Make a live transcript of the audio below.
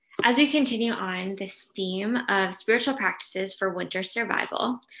As we continue on this theme of spiritual practices for winter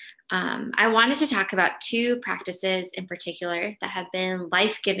survival, I wanted to talk about two practices in particular that have been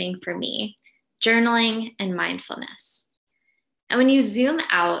life-giving for me: journaling and mindfulness. And when you zoom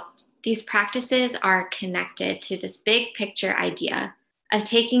out, these practices are connected to this big picture idea of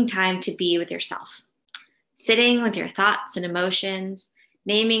taking time to be with yourself, sitting with your thoughts and emotions,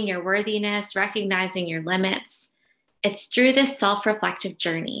 naming your worthiness, recognizing your limits. It's through this self-reflective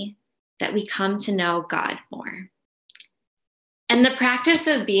journey that we come to know God more. And the practice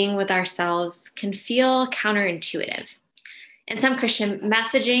of being with ourselves can feel counterintuitive. In some Christian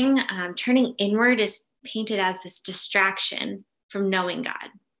messaging, turning inward is painted as this distraction from knowing God.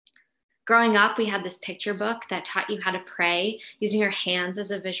 Growing up, we had this picture book that taught you how to pray using your hands as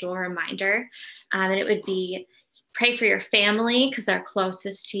a visual reminder. And it would be pray for your family because they're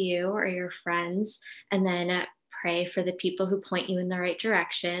closest to you, or your friends, and then pray for the people who point you in the right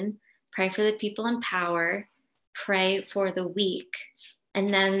direction, pray for the people in power, pray for the weak,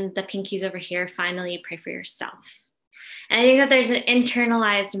 and then the pinkies over here, finally pray for yourself. And I think that there's an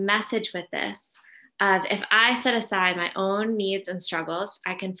internalized message with this of, if I set aside my own needs and struggles,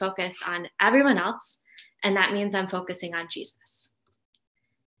 I can focus on everyone else, and that means I'm focusing on Jesus.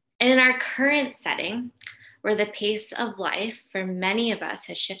 And in our current setting, where the pace of life for many of us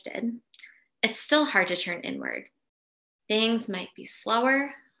has shifted, it's still hard to turn inward. Things might be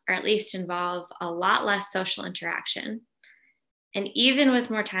slower, or at least involve a lot less social interaction. And even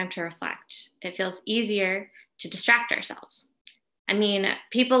with more time to reflect, it feels easier to distract ourselves. I mean,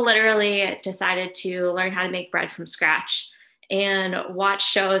 people literally decided to learn how to make bread from scratch and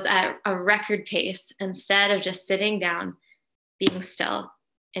watch shows at a record pace instead of just sitting down, being still,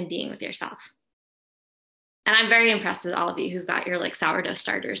 and being with yourself. And I'm very impressed with all of you who got your sourdough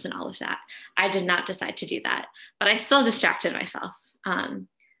starters and all of that. I did not decide to do that, but I still distracted myself. And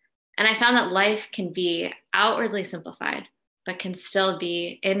I found that life can be outwardly simplified, but can still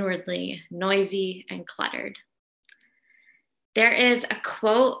be inwardly noisy and cluttered. There is a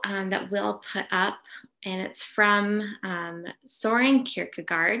quote that we'll put up, and it's from Søren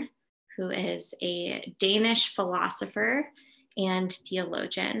Kierkegaard, who is a Danish philosopher and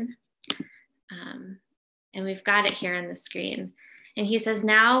theologian. And we've got it here on the screen. And he says,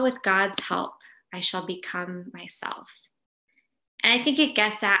 "Now with God's help, I shall become myself." And I think it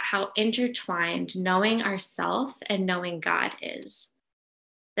gets at how intertwined knowing ourselves and knowing God is.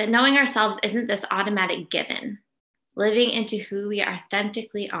 That knowing ourselves isn't this automatic given. Living into who we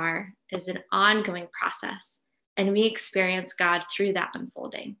authentically are is an ongoing process, and we experience God through that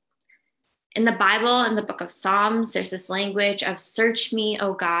unfolding. In the Bible, in the book of Psalms, there's this language of "search me,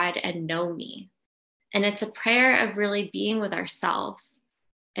 O God, and know me." And it's a prayer of really being with ourselves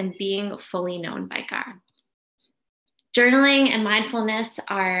and being fully known by God. Journaling and mindfulness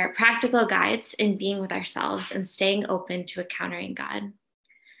are practical guides in being with ourselves and staying open to encountering God.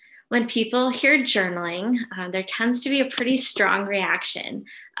 When people hear journaling, there tends to be a pretty strong reaction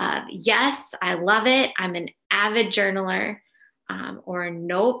of, yes, I love it, I'm an avid journaler, or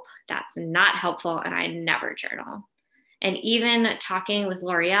nope, that's not helpful and I never journal. And even talking with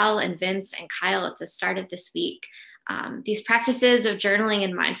L'Oreal and Vince and Kyle at the start of this week, these practices of journaling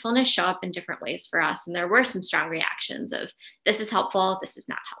and mindfulness show up in different ways for us. And there were some strong reactions of, this is helpful, this is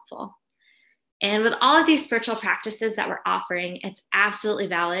not helpful. And with all of these spiritual practices that we're offering, it's absolutely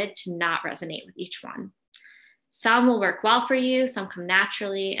valid to not resonate with each one. Some will work well for you, some come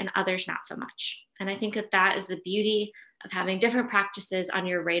naturally, and others not so much. And I think that that is the beauty of having different practices on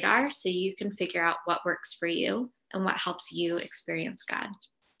your radar so you can figure out what works for you and what helps you experience God.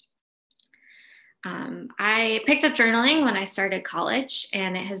 I picked up journaling when I started college,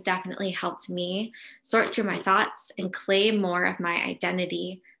 and it has definitely helped me sort through my thoughts and claim more of my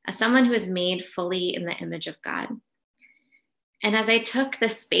identity as someone who is made fully in the image of God. And as I took the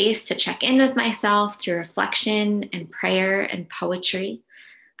space to check in with myself through reflection and prayer and poetry,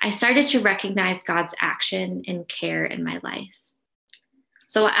 I started to recognize God's action and care in my life.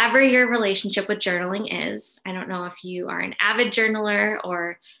 So whatever your relationship with journaling is, I don't know if you are an avid journaler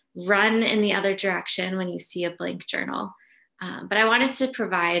or run in the other direction when you see a blank journal, but I wanted to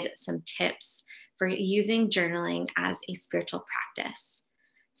provide some tips for using journaling as a spiritual practice.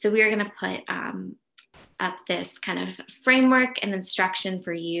 So we are going to put up this kind of framework and instruction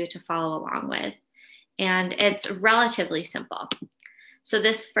for you to follow along with. And it's relatively simple. So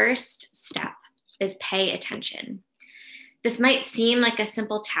this first step is pay attention. This might seem like a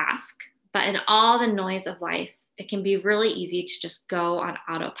simple task, but in all the noise of life, it can be really easy to just go on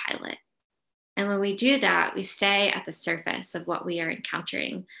autopilot. And when we do that, we stay at the surface of what we are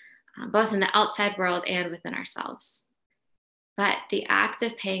encountering, both in the outside world and within ourselves. but the act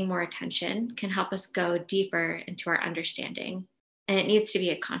of paying more attention can help us go deeper into our understanding, and it needs to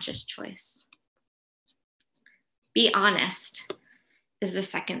be a conscious choice. Be honest is the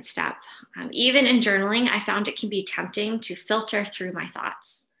second step. Even in journaling, I found it can be tempting to filter through my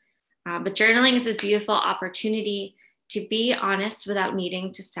thoughts. But journaling is this beautiful opportunity to be honest without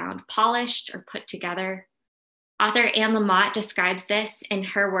needing to sound polished or put together. Author Anne Lamott describes this in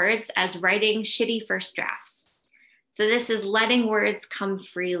her words as writing shitty first drafts. So this is letting words come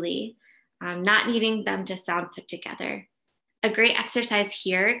freely, not needing them to sound put together. A great exercise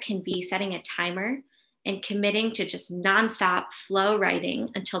here can be setting a timer and committing to just nonstop flow writing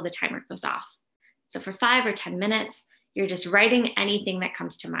until the timer goes off. So for 5 or 10 minutes, you're just writing anything that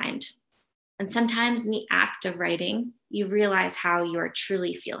comes to mind. And sometimes in the act of writing, you realize how you are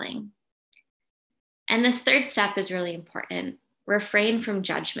truly feeling. And this third step is really important. Refrain from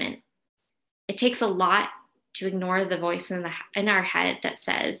judgment. It takes a lot to ignore the voice in our head that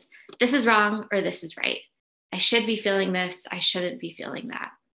says, this is wrong or this is right. I should be feeling this, I shouldn't be feeling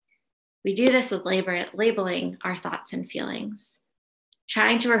that. We do this with labeling our thoughts and feelings.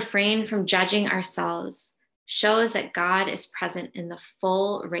 Trying to refrain from judging ourselves shows that God is present in the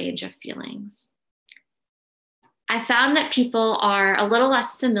full range of feelings. I found that people are a little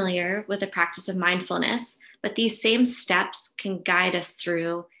less familiar with the practice of mindfulness, but these same steps can guide us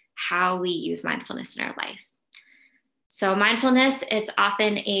through how we use mindfulness in our life. So mindfulness, it's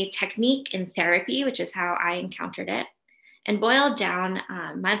often a technique in therapy, which is how I encountered it. And boiled down,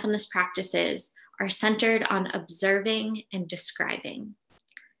 mindfulness practices are centered on observing and describing.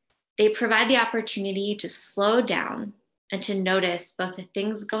 They provide the opportunity to slow down and to notice both the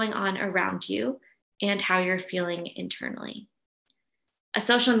things going on around you and how you're feeling internally. A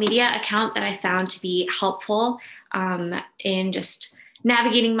social media account that I found to be helpful in just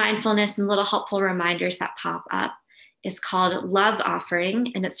navigating mindfulness and little helpful reminders that pop up is called Love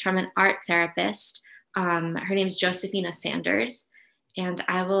Offering, and it's from an art therapist. Her name is Josephina Sanders, and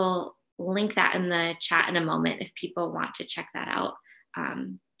I will link that in the chat in a moment if people want to check that out.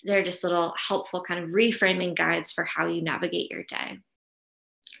 They're just little helpful kind of reframing guides for how you navigate your day.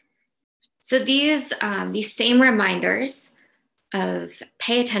 So these same reminders of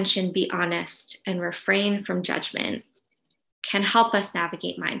pay attention, be honest, and refrain from judgment can help us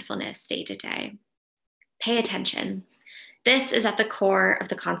navigate mindfulness day to day. Pay attention. This is at the core of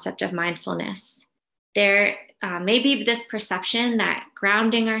the concept of mindfulness. There may be this perception that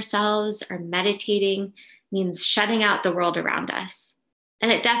grounding ourselves or meditating means shutting out the world around us.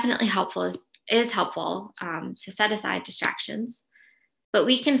 And it definitely is helpful to set aside distractions, but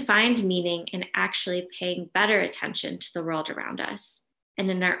we can find meaning in actually paying better attention to the world around us and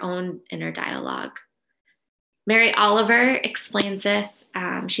in our own inner dialogue. Mary Oliver explains this.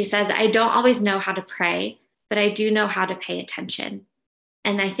 She says, I don't always know how to pray, but I do know how to pay attention.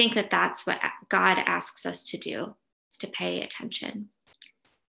 And I think that that's what God asks us to do, is to pay attention.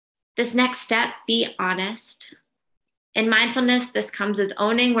 This next step, be honest. In mindfulness, this comes with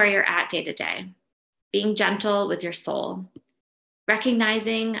owning where you're at day to day, being gentle with your soul,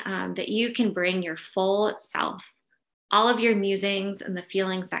 recognizing that you can bring your full self, all of your musings and the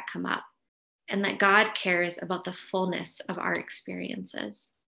feelings that come up, and that God cares about the fullness of our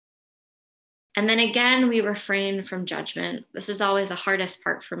experiences. And then again, we refrain from judgment. This is always the hardest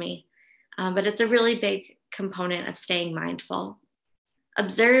part for me, but it's a really big component of staying mindful.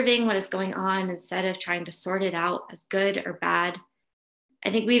 Observing what is going on instead of trying to sort it out as good or bad.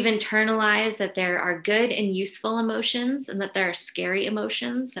 I think we've internalized that there are good and useful emotions and that there are scary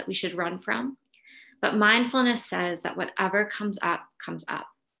emotions that we should run from. But mindfulness says that whatever comes up, comes up.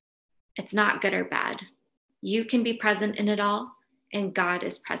 It's not good or bad. You can be present in it all, and God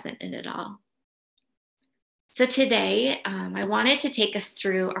is present in it all. So today, I wanted to take us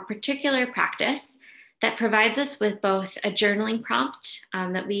through a particular practice that provides us with both a journaling prompt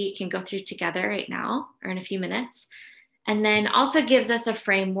that we can go through together right now or in a few minutes, and then also gives us a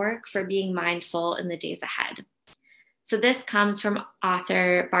framework for being mindful in the days ahead. So this comes from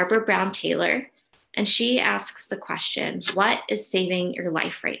author Barbara Brown Taylor, and she asks the question, what is saving your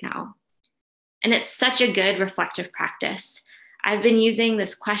life right now? And it's such a good reflective practice. I've been using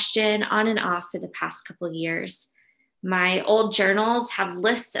this question on and off for the past couple of years. My old journals have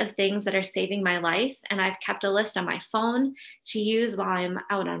lists of things that are saving my life, and I've kept a list on my phone to use while I'm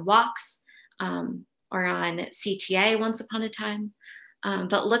out on walks or on CTA once upon a time.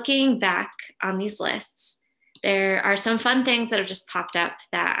 But looking back on these lists, there are some fun things that have just popped up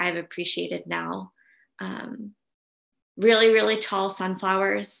that I've appreciated now. Really, really tall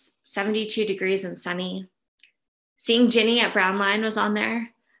sunflowers, 72 degrees and sunny. Seeing Ginny at Brown Line was on there.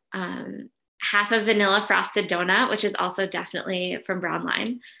 half a vanilla frosted donut, which is also definitely from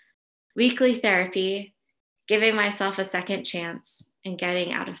Brownline, weekly therapy, giving myself a second chance, and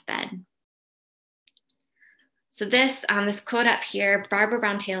getting out of bed. So this quote up here, Barbara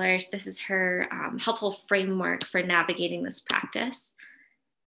Brown Taylor, this is her helpful framework for navigating this practice.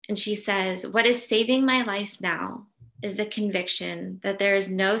 And she says, "What is saving my life now is the conviction that there is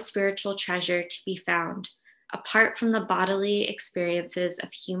no spiritual treasure to be found apart from the bodily experiences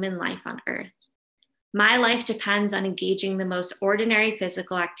of human life on earth. My life depends on engaging the most ordinary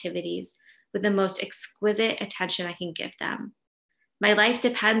physical activities with the most exquisite attention I can give them. My life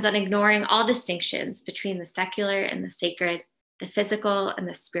depends on ignoring all distinctions between the secular and the sacred, the physical and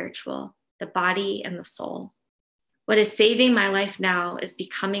the spiritual, the body and the soul. What is saving my life now is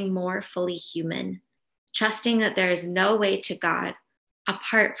becoming more fully human, trusting that there is no way to God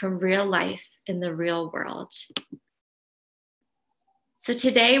apart from real life in the real world." So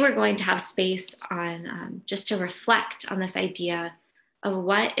today we're going to have space on just to reflect on this idea of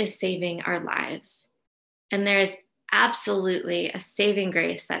what is saving our lives. And there is absolutely a saving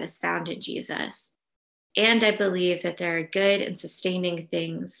grace that is found in Jesus. And I believe that there are good and sustaining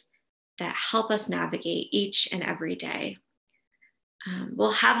things that help us navigate each and every day.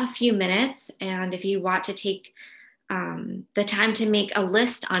 We'll have a few minutes, and if you want to take the time to make a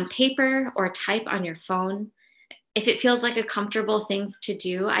list on paper or type on your phone, if it feels like a comfortable thing to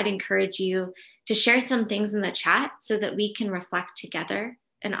do, I'd encourage you to share some things in the chat so that we can reflect together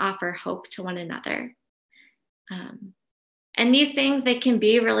and offer hope to one another. And these things, they can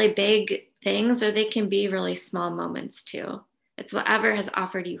be really big things or they can be really small moments too. It's whatever has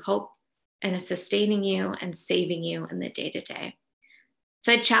offered you hope and is sustaining you and saving you in the day-to-day.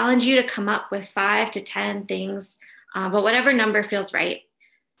 So I challenge you to come up with 5 to 10 things, but whatever number feels right.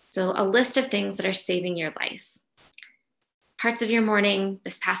 So a list of things that are saving your life. Parts of your morning,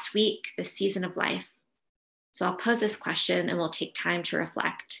 this past week, this season of life. So I'll pose this question and we'll take time to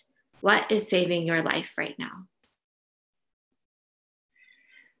reflect. What is saving your life right now?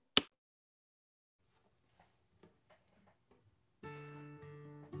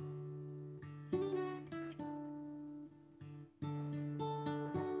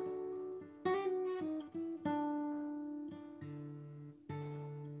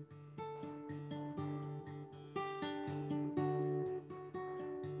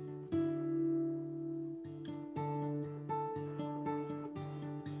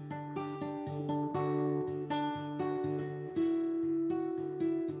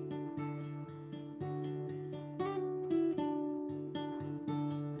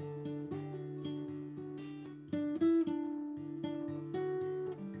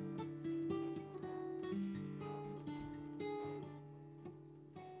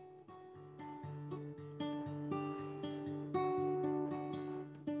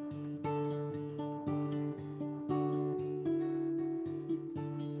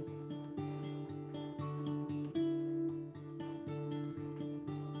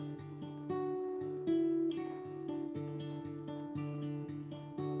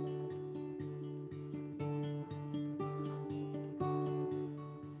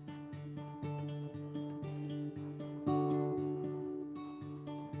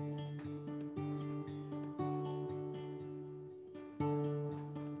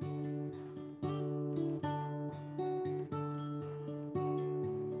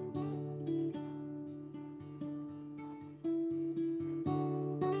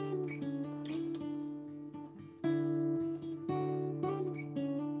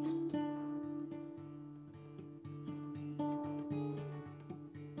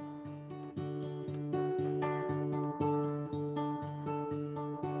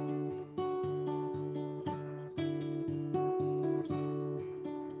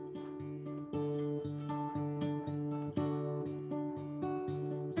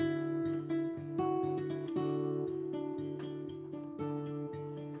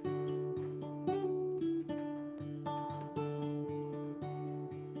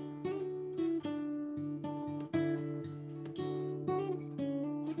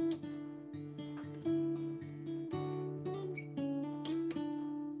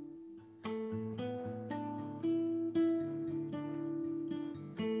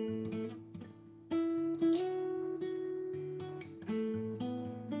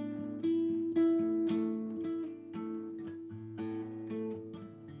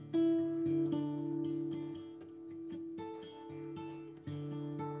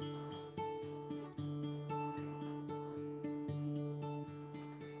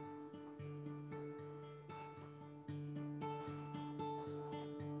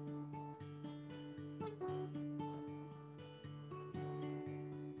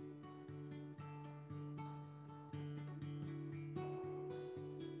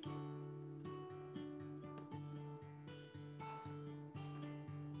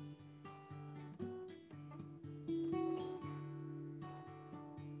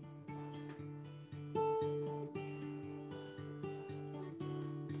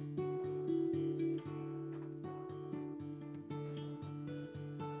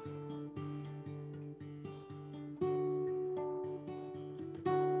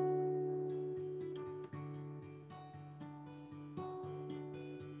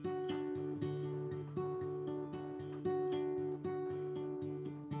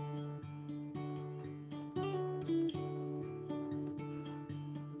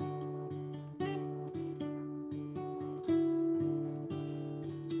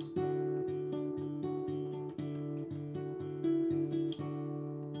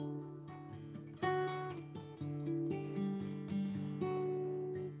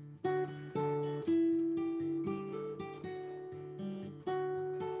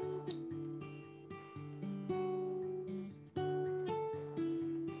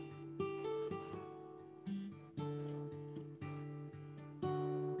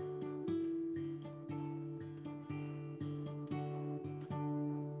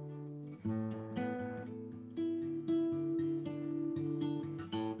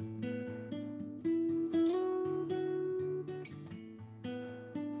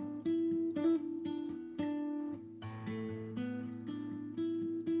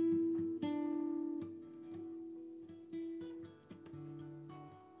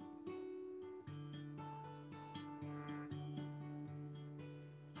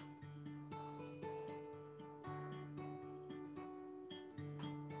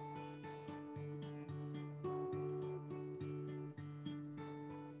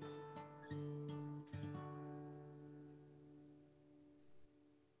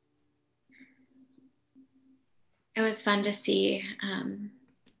 It was fun to see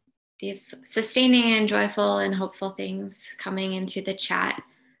these sustaining and joyful and hopeful things coming in through the chat.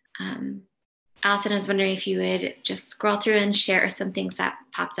 Allison, I was wondering if you would just scroll through and share some things that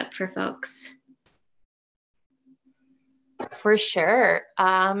popped up for folks. For sure.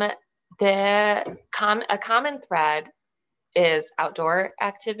 A common thread is outdoor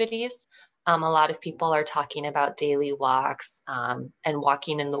activities. A lot of people are talking about daily walks and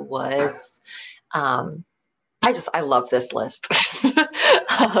walking in the woods. I love this list.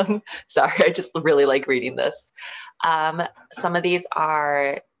 Sorry, I just really like reading this. Some of these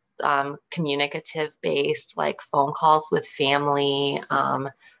are communicative based, like phone calls with family,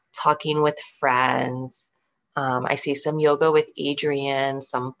 talking with friends. I see some yoga with Adrienne,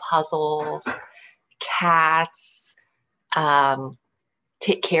 some puzzles, cats,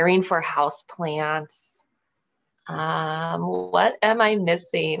 caring for houseplants. What am I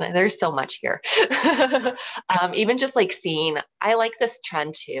missing? There's so much here. Even just like I like this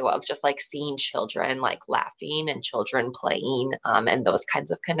trend too of just like seeing children like laughing and children playing, and those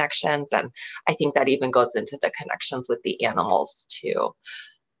kinds of connections. And I think that even goes into the connections with the animals too.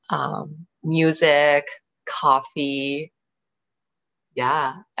 Music, coffee.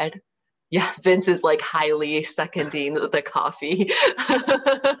 Yeah. Vince is like highly seconding the coffee.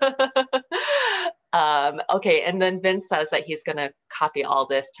 Okay, and then Vince says that he's going to copy all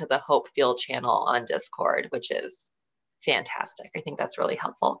this to the Hope Field channel on Discord, which is fantastic. I think that's really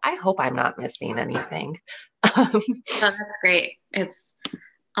helpful. I hope I'm not missing anything. Oh, that's great. It's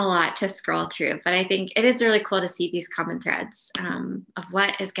a lot to scroll through, but I think it is really cool to see these common threads of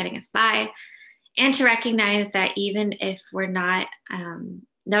what is getting us by, and to recognize that even if we're not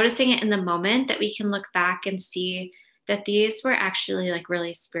noticing it in the moment, that we can look back and see that these were actually like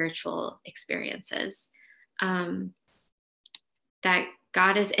really spiritual experiences. That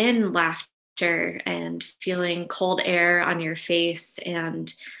God is in laughter and feeling cold air on your face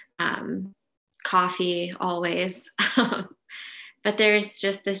and coffee always. But there's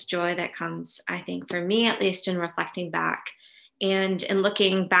just this joy that comes, I think, for me, at least in reflecting back and in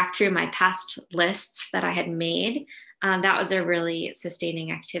looking back through my past lists that I had made. That was a really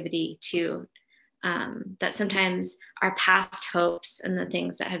sustaining activity too. That sometimes our past hopes and the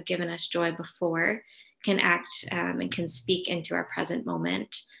things that have given us joy before can act and can speak into our present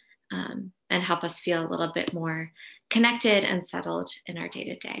moment and help us feel a little bit more connected and settled in our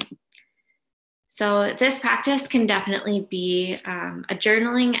day-to-day. So this practice can definitely be a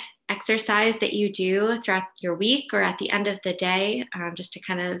journaling exercise that you do throughout your week or at the end of the day, just to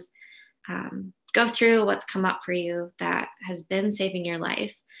kind of go through what's come up for you that has been saving your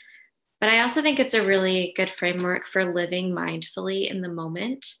life. But I also think it's a really good framework for living mindfully in the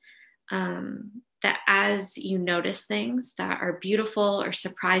moment. That as you notice things that are beautiful or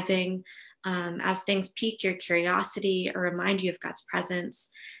surprising, as things pique your curiosity or remind you of God's presence,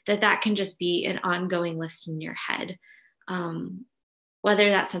 that can just be an ongoing list in your head.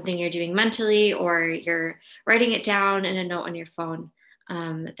 Whether that's something you're doing mentally or you're writing it down in a note on your phone,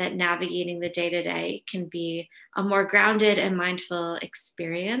 that navigating the day-to-day can be a more grounded and mindful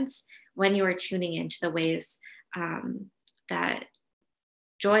experience when you are tuning into the ways that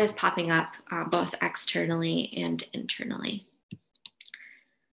joy is popping up both externally and internally.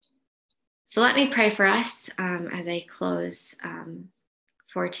 So let me pray for us as I close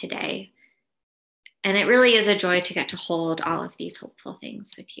for today. And it really is a joy to get to hold all of these hopeful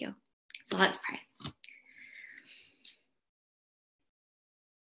things with you. So let's pray.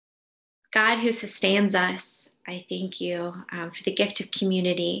 God, who sustains us, I thank you for the gift of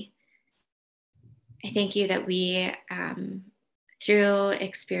community. I thank you that we, through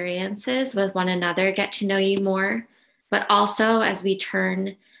experiences with one another, get to know you more, but also as we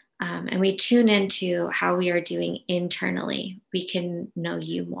turn and we tune into how we are doing internally, we can know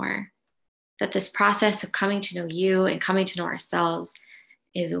you more. That this process of coming to know you and coming to know ourselves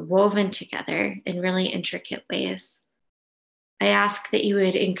is woven together in really intricate ways. I ask that you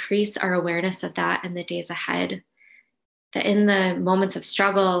would increase our awareness of that in the days ahead, that in the moments of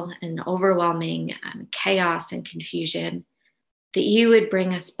struggle and overwhelming chaos and confusion, that you would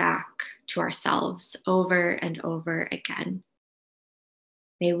bring us back to ourselves over and over again.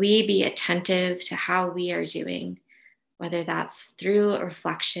 May we be attentive to how we are doing, whether that's through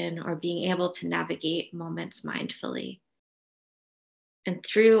reflection or being able to navigate moments mindfully. And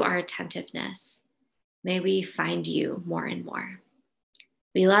through our attentiveness, may we find you more and more.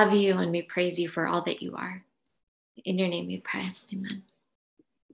 We love you and we praise you for all that you are. In your name we pray. Amen.